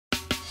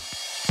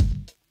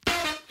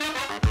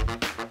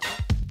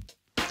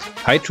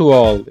Hi to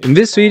all, in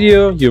this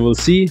video you will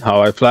see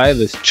how I fly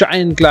this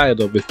giant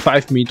glider with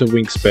 5-meter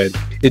wingspan.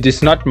 It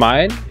is not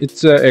mine,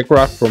 it's an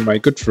aircraft from my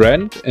good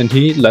friend and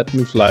he let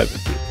me fly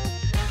with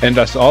it. And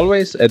as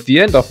always, at the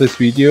end of this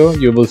video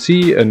you will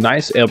see a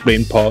nice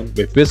airplane porn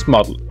with this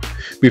model.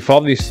 Before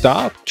we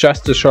start,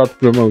 just a short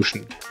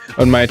promotion.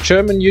 On my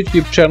German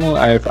YouTube channel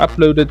I have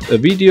uploaded a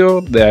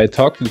video where I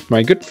talked with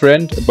my good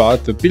friend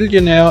about the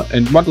billionaire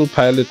and model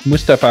pilot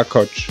Mustafa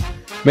Koç.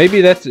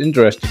 Maybe that's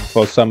interesting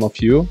for some of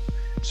you,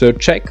 so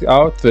check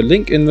out the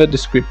link in the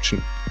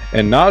description.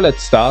 And now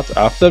let's start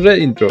after the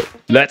intro.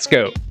 Let's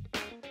go!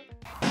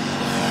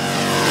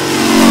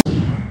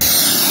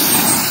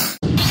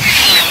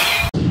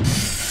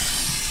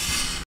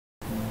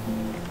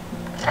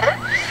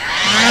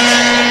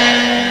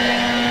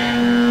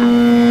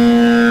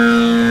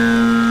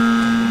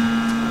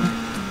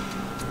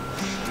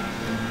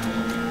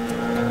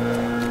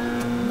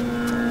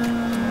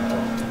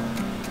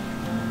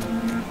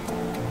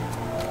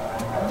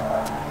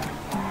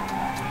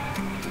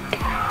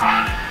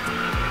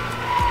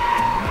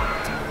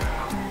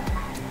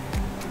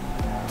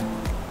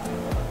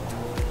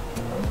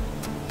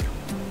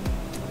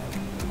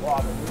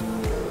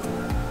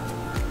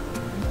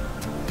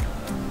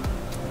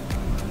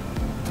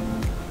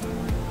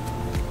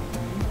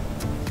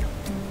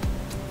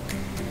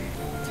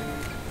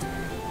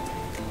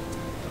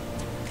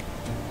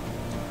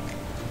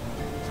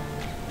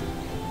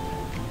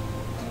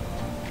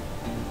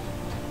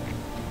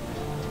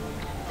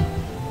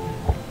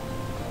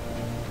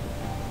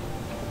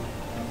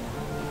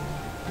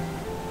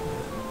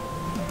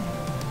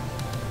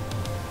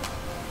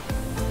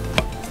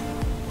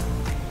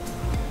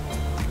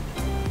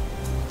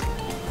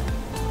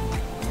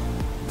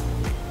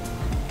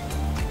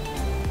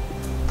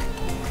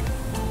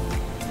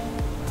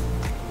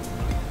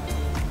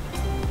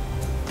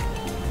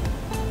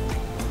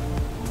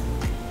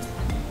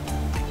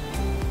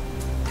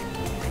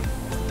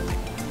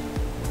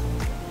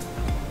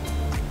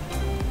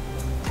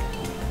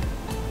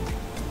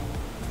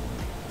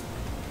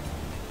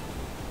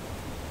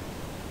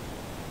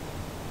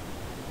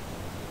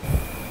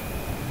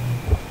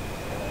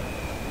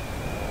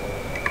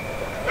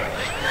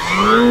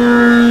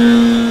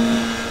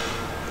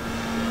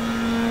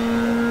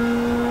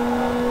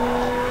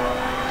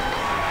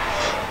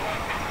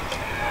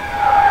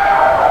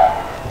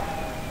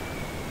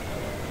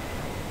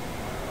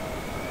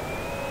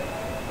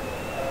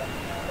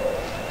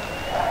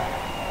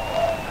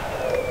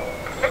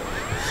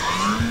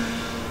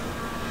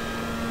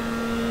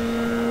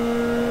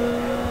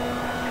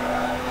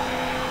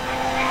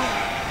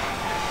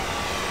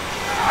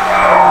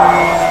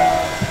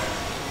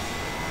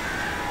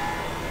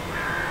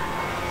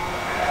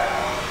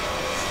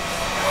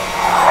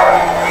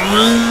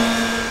 Mm-hmm.